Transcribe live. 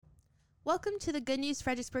Welcome to the Good News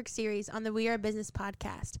Fredericksburg series on the We Are Business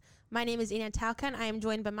podcast. My name is Ina Talca, and I am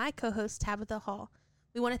joined by my co-host, Tabitha Hall.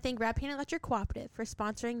 We want to thank Rappahannock Electric Cooperative for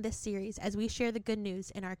sponsoring this series as we share the good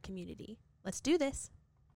news in our community. Let's do this.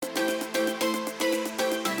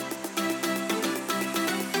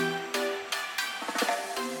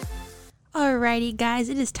 Alrighty, guys,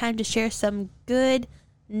 it is time to share some good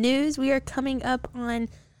news. We are coming up on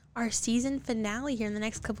our season finale here in the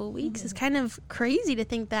next couple of weeks. It's kind of crazy to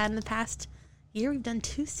think that in the past year we've done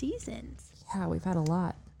 2 seasons. Yeah, we've had a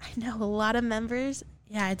lot. I know, a lot of members.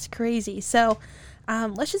 Yeah, it's crazy. So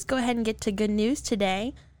let's just go ahead and get to good news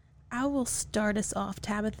today. I will start us off,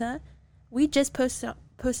 Tabitha. We just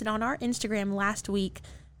posted on our Instagram last week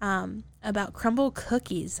about crumble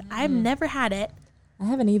cookies. I've never had it. I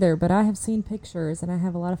haven't either, but I have seen pictures, and I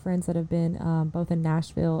have a lot of friends that have been both in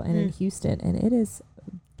Nashville and in Houston, and it is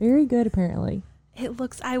very good, apparently.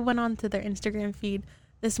 I went on to their Instagram feed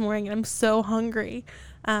this morning, and I'm so hungry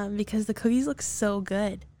because the cookies look so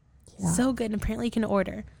good. Yeah. So good, and apparently you can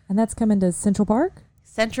order. And that's coming to Central Park?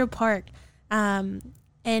 Central Park. And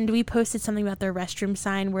we posted something about their restroom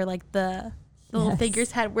sign where, like, the little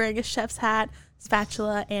figures had wearing a chef's hat,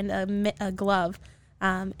 spatula, and a glove.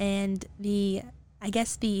 And the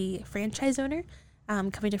franchise owner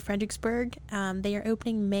coming to Fredericksburg, they are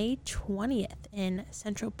opening May 20th in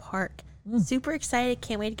Central Park. Super excited.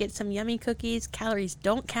 Can't wait to get some yummy cookies. Calories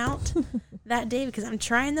don't count that day because I'm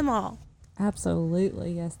trying them all.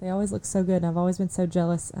 Absolutely, yes. They always look so good, and I've always been so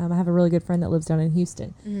jealous. I have a really good friend that lives down in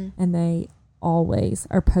Houston, and they always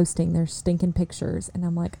are posting their stinking pictures, and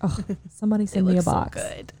I'm like, oh, somebody send me a box. So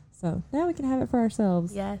good. So now we can have it for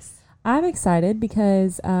ourselves. Yes. I'm excited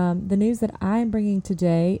because the news that I'm bringing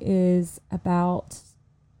today is about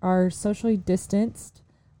our socially distanced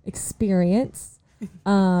experience.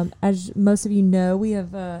 As most of you know, we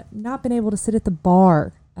have not been able to sit at the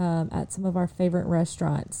bar at some of our favorite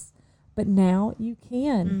restaurants, but now you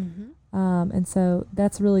can. And so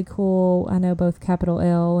that's really cool. I know both Capital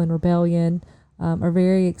L and Rebellion are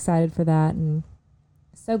very excited for that, and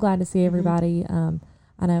so glad to see everybody.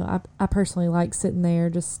 I know I personally like sitting there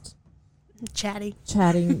just chatting.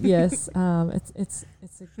 Yes.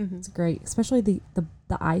 It's great, especially the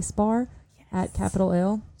ice bar at Capital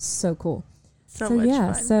L. So cool. So much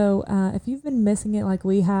fun. So if you've been missing it like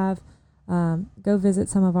we have, go visit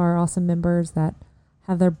some of our awesome members that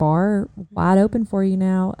have their bar wide open for you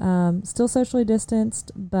now. Still socially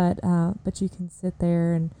distanced, but you can sit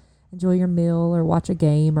there and enjoy your meal or watch a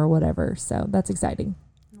game or whatever. So that's exciting.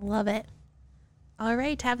 Love it. All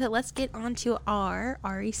right, Tabitha, let's get on to our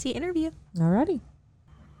REC interview. Alrighty.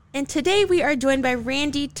 And today we are joined by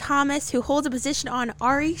Randy Thomas, who holds a position on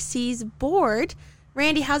REC's board.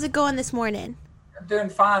 Randy, how's it going this morning? I'm doing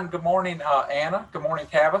fine. Good morning, Anna. Good morning,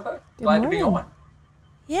 Tabitha. Glad to be on.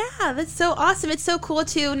 Yeah, that's so awesome. It's so cool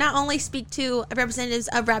to not only speak to representatives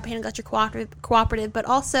of Rappahannock Electric Cooperative, but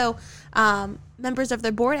also members of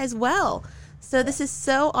their board as well. So this is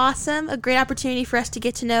so awesome, a great opportunity for us to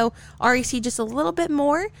get to know REC just a little bit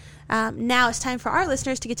more. Now it's time for our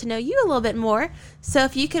listeners to get to know you a little bit more. So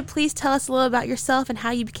if you could please tell us a little about yourself and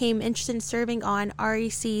how you became interested in serving on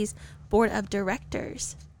REC's board of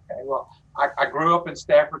directors. Okay, well, I grew up in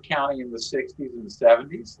Stafford County in the 60s and the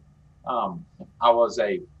 70s. I was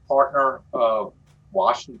a partner of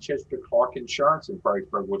Washington Chitster Clark Insurance in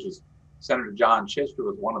Fredericksburg, which is Senator John Chitster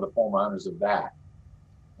was one of the former owners of that.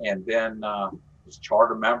 And then was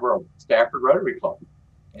charter member of Stafford Rotary Club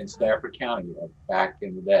in Stafford County back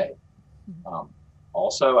in the day.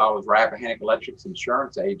 Also, I was Rappahannock Electric's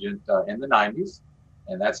insurance agent in the 90s,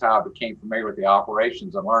 and that's how I became familiar with the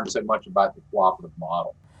operations and learned so much about the cooperative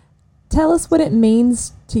model. Tell us what it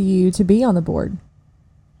means to you to be on the board.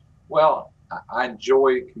 Well, I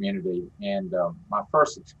enjoy community, and my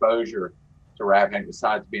first exposure to Rappahannock,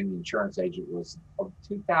 besides being the insurance agent, was of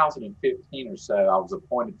 2015 or so. I was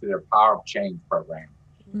appointed to their Power of Change program,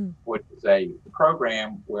 which is a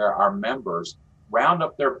program where our members round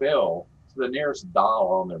up their bill to the nearest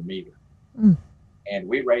dollar on their meter. And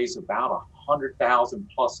we raise about $100,000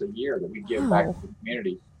 plus a year that we give back to the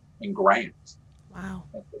community in grants. Wow.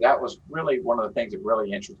 And so that was really one of the things that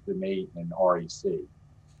really interested me in REC,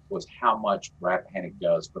 was how much Rappahannock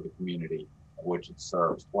does for the community which it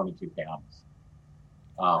serves, 22 counties.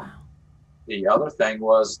 The other thing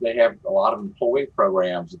was they have a lot of employee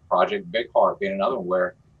programs, Project Big Heart being another one,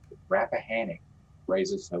 where Rappahannock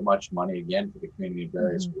raises so much money again for the community in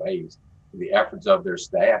various ways, through the efforts of their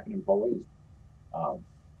staff and employees.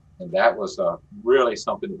 And that was really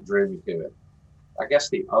something that drew me to it. I guess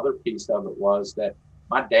the other piece of it was that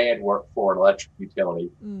my dad worked for an electric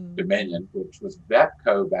utility, Dominion, which was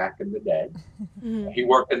VEPCO back in the day. He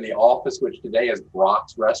worked in the office, which today is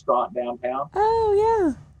Brock's Restaurant downtown. Oh,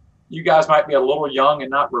 yeah. You guys might be a little young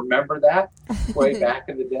and not remember that way back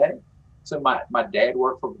in the day. So my dad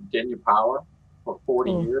worked for Virginia Power for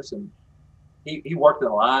 40 years, and he worked in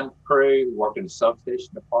the line crew, he worked in the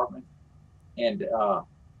substation department. And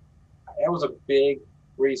that was a big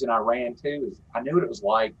reason I ran too, is I knew what it was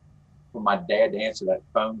like for my dad to answer that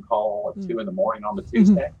phone call at 2 a.m. on the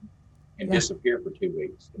Tuesday and disappear for 2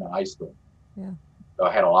 weeks in a ice storm. Yeah. So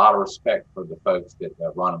I had a lot of respect for the folks that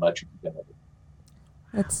run electric utility.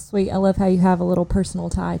 That's sweet. I love how you have a little personal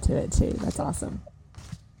tie to it too. That's awesome.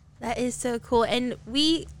 That is so cool. And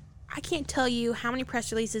I can't tell you how many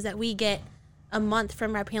press releases that we get a month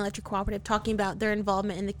from Rappahannock Electric Cooperative talking about their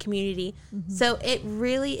involvement in the community. So it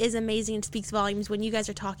really is amazing and speaks volumes when you guys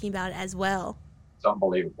are talking about it as well. It's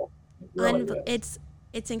unbelievable. It really is.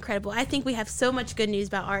 It's incredible. I think we have so much good news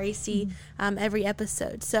about REC every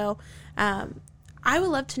episode. So I would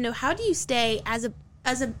love to know, how do you stay as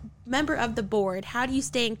a member of the board, how do you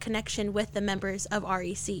stay in connection with the members of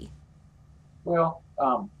REC? Well,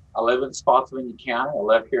 I live in Spotsylvania County. I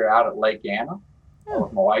live here out at Lake Anna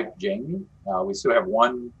with my wife, Jamie. We still have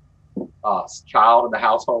one child in the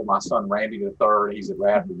household, my son, Randy III. He's at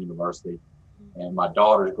Radford University. And my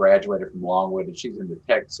daughter's graduated from Longwood, and she's in the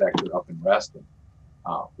tech sector up in Reston.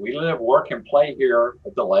 We live, work, and play here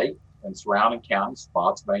at the lake and surrounding counties,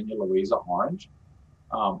 Spotsylvania, Louisa, Orange.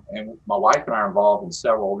 And my wife and I are involved in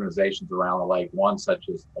several organizations around the lake, one such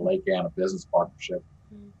as the Lake Anna Business Partnership.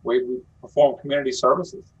 We perform community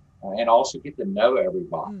services and also get to know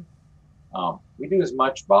everybody. We do as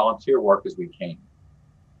much volunteer work as we can.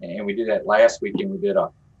 And we did that last weekend. We did a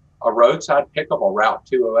roadside pickup on Route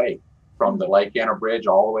 208 from the Lake Anna Bridge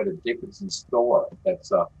all the way to Dickinson's store.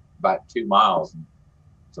 That's about 2 miles. And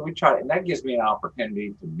so we try, and that gives me an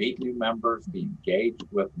opportunity to meet new members, be engaged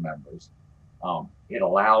with members. It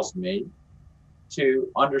allows me to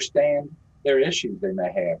understand their issues they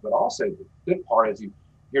may have, but also the good part is you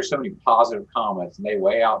hear so many positive comments, and they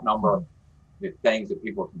way outnumber the things that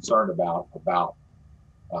people are concerned about.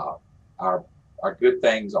 Our good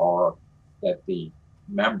things are that the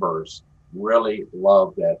members really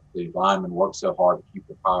love that the linemen work so hard to keep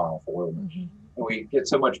the power on for them, and we get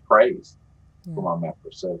so much praise from our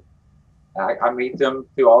members. So I meet them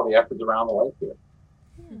through all the efforts around the lake here.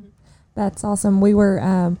 That's awesome.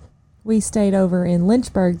 We stayed over in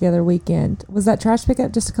Lynchburg the other weekend. Was that trash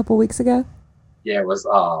pickup just a couple weeks ago? Yeah, it was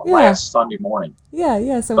last Sunday morning.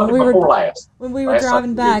 Yeah. So Sunday when we were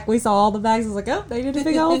driving back, we saw all the bags. I was like, oh, they did a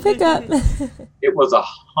big old pickup. It was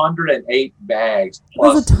 108 bags It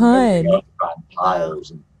plus was a ton.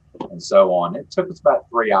 Tires and so on. It took us about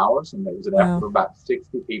 3 hours, and there was an effort of about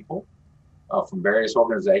 60 people from various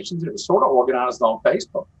organizations. It was sort of organized on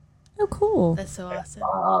Facebook. Oh, cool. That's so awesome.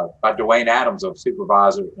 By Dwayne Adams, a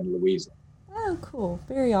supervisor in Louisa. Oh, cool.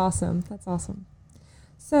 Very awesome. That's awesome.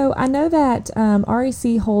 So I know that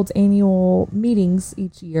REC holds annual meetings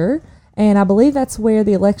each year, and I believe that's where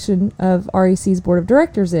the election of REC's board of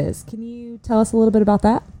directors is. Can you tell us a little bit about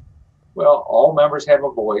that? Well, all members have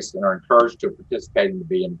a voice and are encouraged to participate and to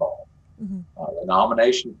be involved. The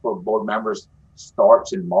nomination for board members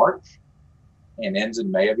starts in March and ends in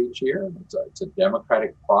May of each year. It's a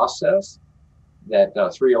democratic process that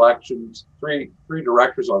three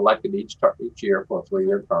directors are elected each year for a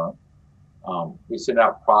 3-year term. We send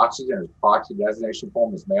out proxies, and a proxy designation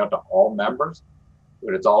form is mailed to all members,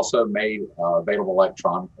 but it's also made available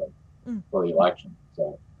electronically for the election.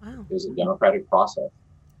 So it's a democratic process.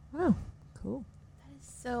 Wow, cool. That is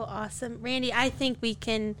so awesome. Randy, I think I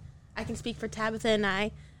can speak for Tabitha and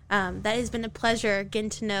I. That has been a pleasure getting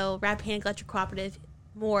to know Rappahannock Electric Cooperative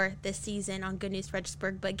more this season on Good News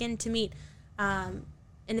Fredericksburg, but getting to meet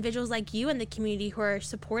individuals like you in the community who are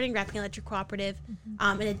supporting Rappahannock Electric Cooperative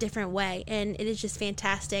in a different way, and it is just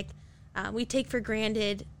fantastic. We take for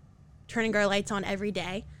granted turning our lights on every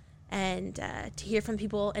day, and to hear from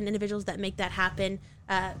people and individuals that make that happen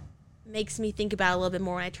makes me think about it a little bit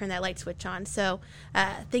more when I turn that light switch on. So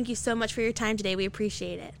thank you so much for your time today. We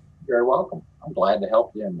appreciate it. You're welcome. I'm glad to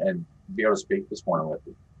help you and be able to speak this morning with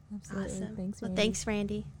you. Absolutely. Awesome. Thanks, Well, Randy. thanks,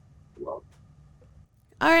 Randy. You're welcome.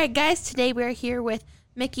 All right, guys. Today we're here with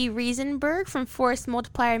Mickey Riesenberg from Forest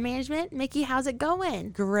Multiplier Management. Mickey, how's it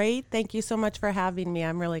going? Great. Thank you so much for having me.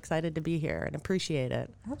 I'm really excited to be here and appreciate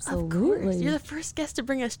it. Absolutely. Of course. You're the first guest to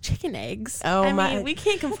bring us chicken eggs. Oh, I mean, we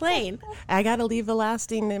can't complain. I got to leave a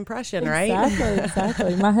lasting impression, right?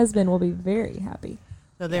 Exactly. My husband will be very happy.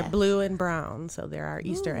 So they're blue and brown. So there are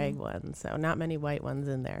Easter egg ones. So not many white ones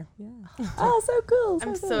in there. Yeah. Oh, so cool.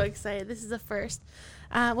 I'm so excited. This is the first.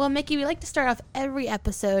 Well, Mickey, we like to start off every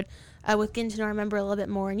episode with getting to know our member a little bit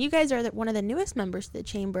more. And you guys are one of the newest members to the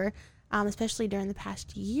Chamber, especially during the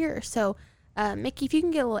past year. So, Mickey, if you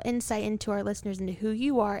can get a little insight into our listeners into who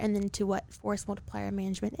you are and then to what Force Multiplier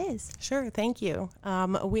Management is. Sure, thank you.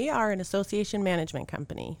 We are an association management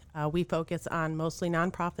company. We focus on mostly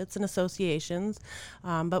nonprofits and associations,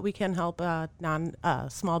 but we can help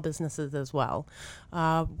small businesses as well.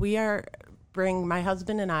 My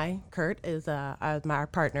husband and I, Kurt, is our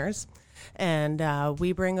partners. And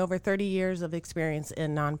we bring over 30 years of experience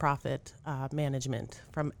in nonprofit management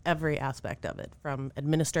from every aspect of it, from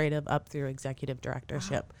administrative up through executive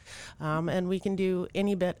directorship. Wow. And we can do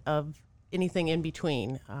any bit of anything in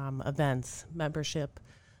between, events, membership,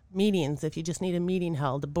 meetings. If you just need a meeting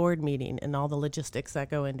held, a board meeting, and all the logistics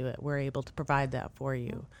that go into it, we're able to provide that for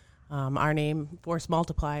you. Our name, Force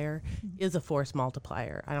Multiplier, is a force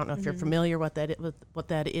multiplier. I don't know if you're familiar with what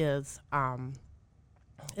that is.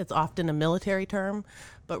 It's often a military term,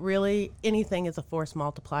 but really anything is a force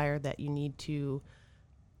multiplier that you need to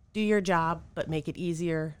do your job, but make it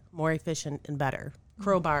easier, more efficient, and better.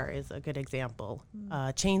 Crowbar is a good example.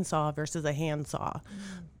 Chainsaw versus a handsaw.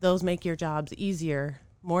 Those make your jobs easier,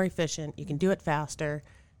 more efficient. You can do it faster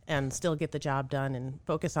and still get the job done and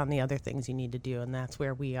focus on the other things you need to do. And that's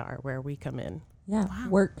where we come in. Yeah. Wow.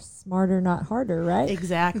 Work smarter, not harder, right?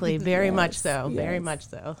 Exactly. Very much so. Yes. Very much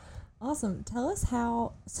so. Awesome. Tell us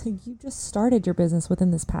so you just started your business within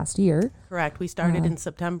this past year. Correct. We started in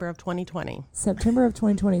September of 2020. September of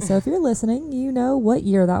 2020. So if you're listening, you know what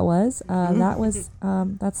year that was.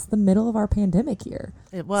 That's the middle of our pandemic year.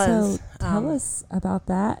 It was. So tell us about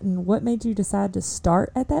that and what made you decide to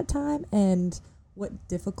start at that time and what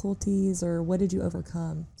difficulties or what did you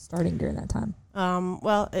overcome starting during that time?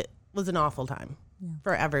 Well, it was an awful time. Yeah.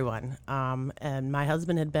 For everyone. And my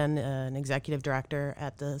husband had been an executive director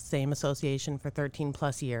at the same association for 13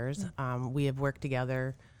 plus years. We have worked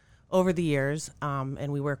together over the years,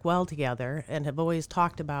 and we work well together and have always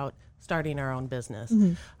talked about starting our own business.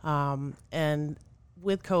 And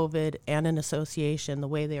with COVID and an association, the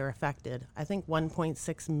way they were affected, I think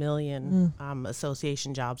 1.6 million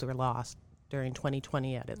association jobs were lost during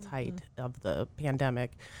 2020 at its height of the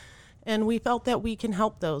pandemic. And we felt that we can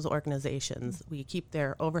help those organizations. We keep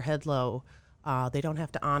their overhead low. They don't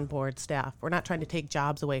have to onboard staff. We're not trying to take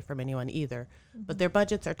jobs away from anyone either, but their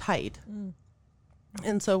budgets are tight.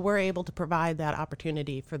 And so we're able to provide that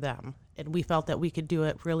opportunity for them. And we felt that we could do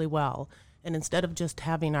it really well. And instead of just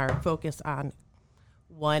having our focus on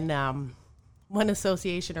one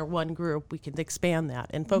association or one group, we can expand that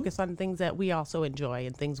and focus on things that we also enjoy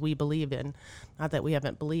and things we believe in. Not that we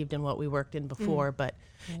haven't believed in what we worked in before, but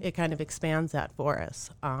it kind of expands that for us.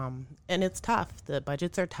 And it's tough. The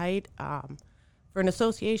budgets are tight. For an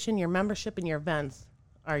association, your membership and your events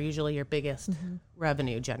are usually your biggest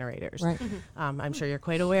revenue generators. Right. I'm sure you're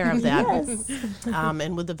quite aware of that. Yes.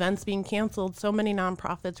 And with events being canceled, so many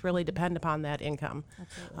nonprofits really depend upon that income.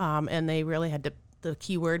 And they really had to, the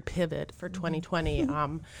keyword pivot for 2020.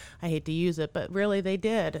 I hate to use it, but really they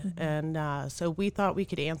did. And so we thought we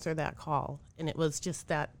could answer that call. And it was just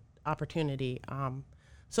that opportunity.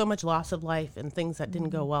 So much loss of life and things that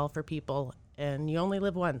didn't go well for people. And you only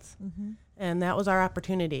live once. And that was our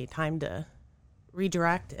opportunity, time to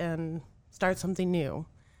redirect and start something new.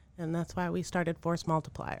 And that's why we started Force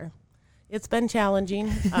Multiplier. It's been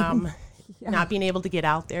challenging. Not being able to get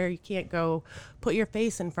out there. You can't go put your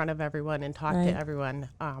face in front of everyone and talk to everyone.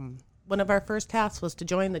 One of our first tasks was to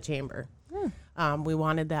join the chamber. We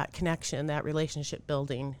wanted that connection, that relationship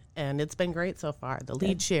building, and it's been great so far. The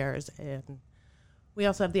lead shares, and we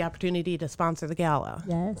also have the opportunity to sponsor the gala.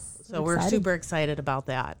 Yes. So we're super excited about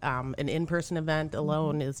that. An in-person event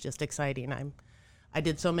alone is just exciting. I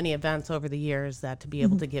did so many events over the years that to be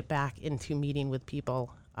able to get back into meeting with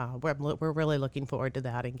people, we're really looking forward to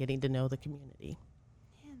that and getting to know the community.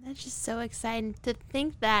 Man, that's just so exciting to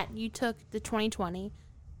think that you took the 2020.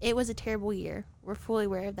 It was a terrible year. We're fully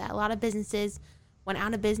aware of that. A lot of businesses went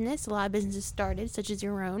out of business. A lot of businesses started, such as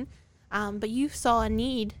your own. But you saw a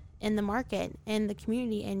need in the market and the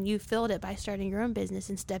community, and you filled it by starting your own business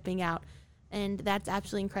and stepping out. And that's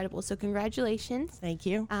absolutely incredible. So congratulations. Thank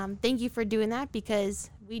you. Thank you for doing that, because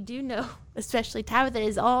we do know, especially Tabitha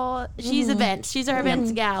is she's events. She's our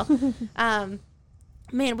events gal.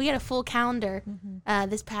 Man, we had a full calendar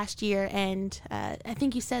this past year. And I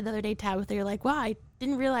think you said the other day, Tabitha, you're like, wow, I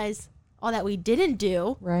didn't realize all that we didn't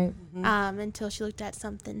do. Right. Until she looked at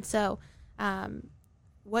something. So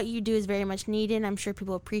what you do is very much needed. I'm sure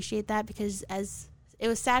people appreciate that, because as it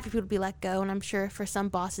was sad for people to be let go, and I'm sure for some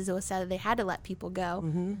bosses it was sad that they had to let people go.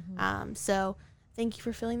 So thank you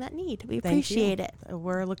for filling that need. We appreciate it.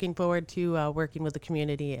 We're looking forward to working with the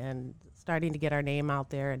community and starting to get our name out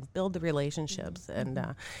there and build the relationships.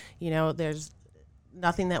 And, there's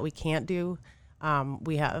nothing that we can't do. I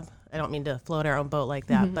don't mean to float our own boat like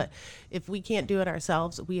that, but if we can't do it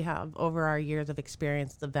ourselves, we have over our years of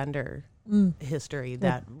experience, the vendor history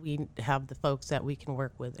that we have the folks that we can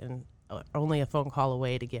work with and only a phone call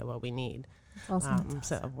away to get what we need. Awesome.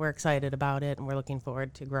 So we're excited about it and we're looking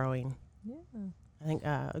forward to growing. Yeah. I think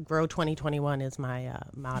Grow 2021 is my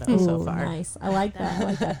motto so far. Nice. I like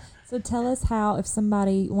that. So tell us how, if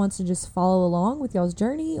somebody wants to just follow along with y'all's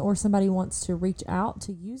journey or somebody wants to reach out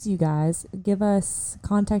to use you guys, give us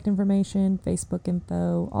contact information, Facebook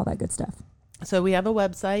info, all that good stuff. So we have a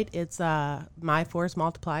website. It's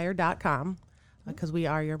myforcemultiplier.com. Because we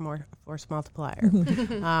are your force multiplier.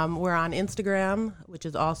 We're on Instagram, which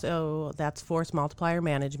is also, that's Force Multiplier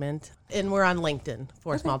Management. And we're on LinkedIn,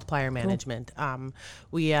 Force Multiplier Management.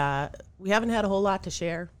 We haven't had a whole lot to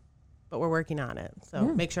share, but we're working on it. So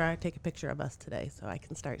make sure I take a picture of us today so I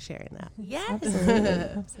can start sharing that. Yes.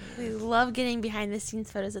 Absolutely. We love getting behind the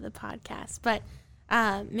scenes photos of the podcast. But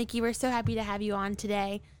Mickey, we're so happy to have you on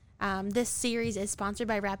today. This series is sponsored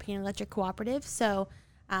by Rappahannock Electric Cooperative. So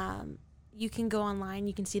you can go online.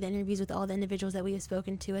 You can see the interviews with all the individuals that we have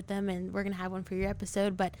spoken to with them, and we're going to have one for your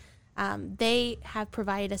episode. But they have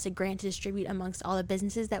provided us a grant to distribute amongst all the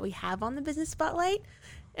businesses that we have on the Business Spotlight.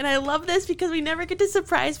 And I love this because we never get to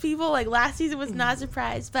surprise people. Like last season was not a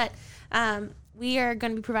surprise. But we are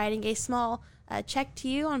going to be providing a small check to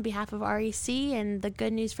you on behalf of REC and the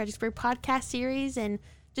Good News Fredericksburg podcast series, and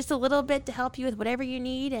just a little bit to help you with whatever you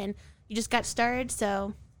need. And you just got started,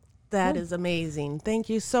 so... That is amazing. Thank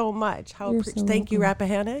you so much. Thank you,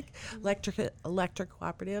 Rappahannock Electric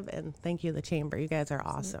Cooperative, and thank you, the Chamber. You guys are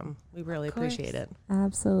awesome. We really appreciate it.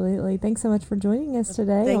 Absolutely. Thanks so much for joining us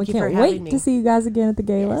today. Thank we you can't for having wait me. to see you guys again at the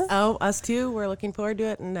gala. Yes. Oh, us too. We're looking forward to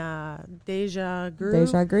it. And Deja Groove.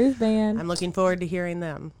 Deja Groove Band. I'm looking forward to hearing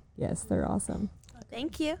them. Yes, they're awesome.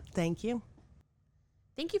 Thank you. Thank you.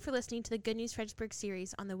 Thank you for listening to the Good News Fredericksburg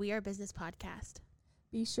series on the We Are Business podcast.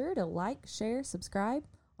 Be sure to like, share, subscribe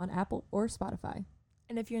on Apple or Spotify.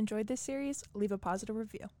 And if you enjoyed this series, leave a positive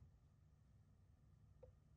review.